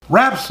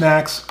Wrap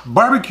Snacks,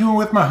 Barbecuing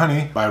with My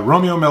Honey by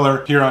Romeo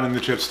Miller here on In the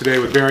Chips today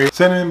with Barry.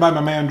 Sent in by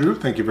my man Drew.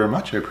 Thank you very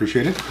much. I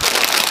appreciate it.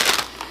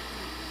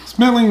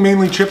 Smelling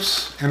mainly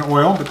chips and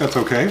oil, but that's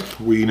okay.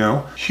 We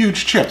know.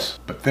 Huge chips,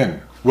 but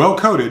thin. Well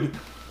coated.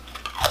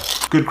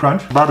 Good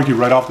crunch. Barbecue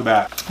right off the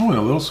bat. Oh, and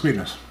a little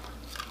sweetness.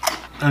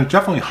 And it's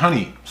definitely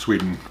honey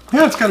sweetened.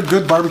 Yeah, it's got a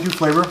good barbecue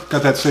flavor.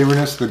 Got that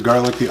savoriness, the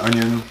garlic, the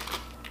onion,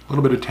 a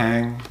little bit of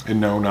tang.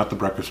 And no, not the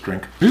breakfast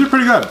drink. These are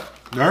pretty good.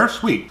 They're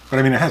sweet, but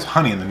I mean, it has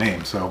honey in the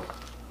name, so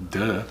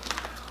duh.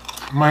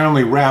 My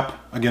only rap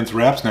against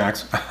Wrap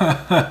Snacks,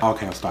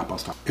 okay, I'll stop,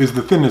 is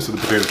the thinness of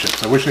the potato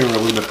chips. I wish they were a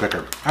little bit thicker.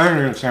 I think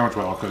they're gonna sandwich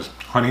well, because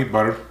honey,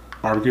 butter,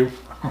 barbecue,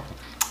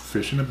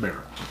 fish in a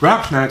barrel.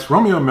 Wrap Snacks,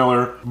 Romeo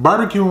Miller,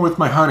 Barbecuing with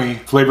My Honey,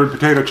 flavored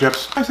potato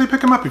chips. I say pick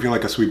them up if you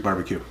like a sweet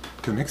barbecue.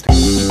 Till next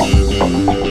time.